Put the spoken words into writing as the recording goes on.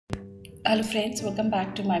Hello friends, welcome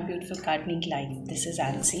back to my beautiful gardening life. This is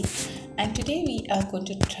Ansi, and today we are going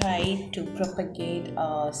to try to propagate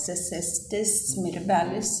Cercestis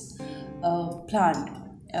mirabilis plant,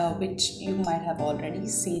 which you might have already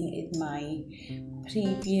seen in my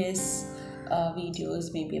previous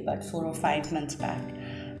videos, maybe about 4 or 5 months back.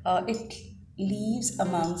 It lives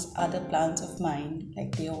amongst other plants of mine,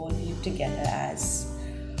 like they all live together as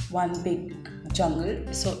one big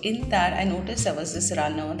jungle. So in that I noticed there was this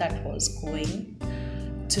runner that was going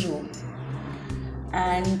through,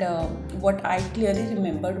 and what I clearly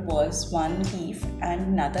remembered was one leaf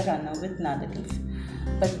and another runner with another leaf.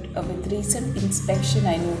 But with recent inspection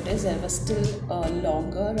I noticed there was still a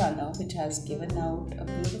longer runner which has given out a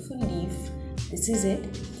beautiful leaf. This is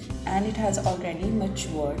it, and it has already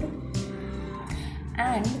matured,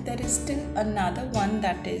 and there is still another one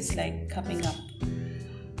that is like coming up.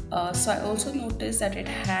 So I also noticed that it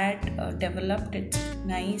had developed its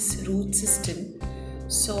nice root system.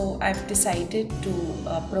 So I've decided to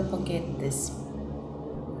propagate this.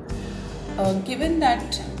 Given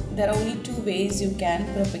that there are only two ways you can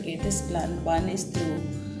propagate this plant. One is through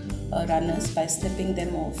runners by snipping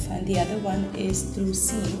them off, and the other one is through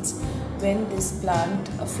seeds when this plant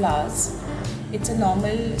flowers. It's a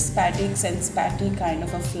normal spadix and spatty kind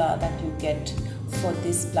of a flower that you get for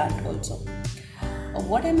this plant also.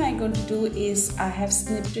 What am I going to do is I have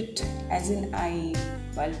snipped it, as in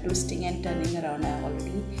while twisting and turning around I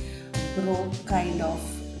already broke kind of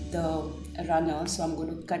the runner, so I'm going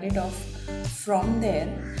to cut it off from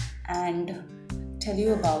there and tell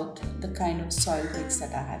you about the kind of soil mix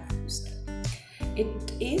that I have used.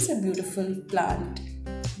 It is a beautiful plant,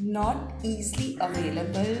 not easily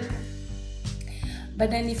available, but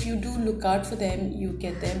then if you do look out for them you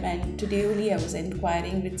get them. And today only I was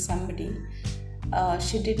inquiring with somebody.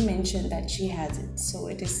 She did mention that she has it, so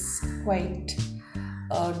it is quite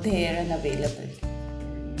there and available.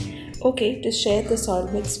 Okay, to share the soil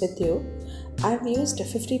mix with you, I've used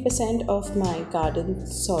 50% of my garden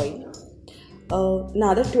soil.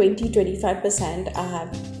 Another 20-25% I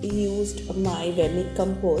have used my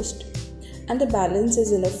vermicompost, and the balance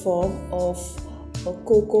is in the form of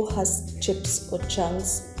cocoa husk chips or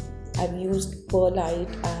chunks. I've used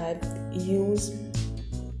perlite, I have used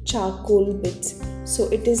charcoal bits, so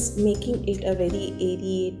it is making it a very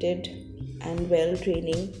aerated and well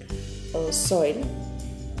draining soil.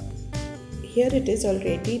 Here it is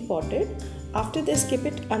already potted. After this, keep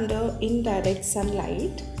it under indirect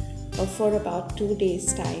sunlight for about 2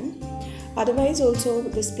 days time. Otherwise also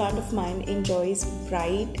this plant of mine enjoys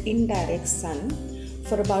bright indirect sun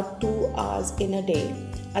for about 2 hours in a day.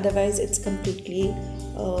 Otherwise it's completely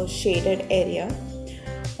shaded area.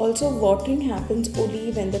 Also, watering happens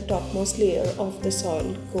only when the topmost layer of the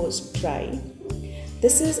soil goes dry.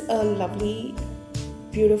 This is a lovely,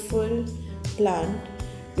 beautiful plant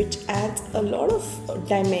which adds a lot of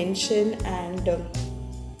dimension and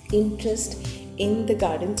interest in the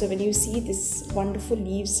garden. So when you see these wonderful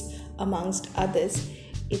leaves amongst others,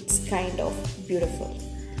 it's kind of beautiful.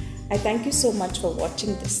 I thank you so much for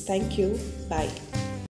watching this. Thank you. Bye.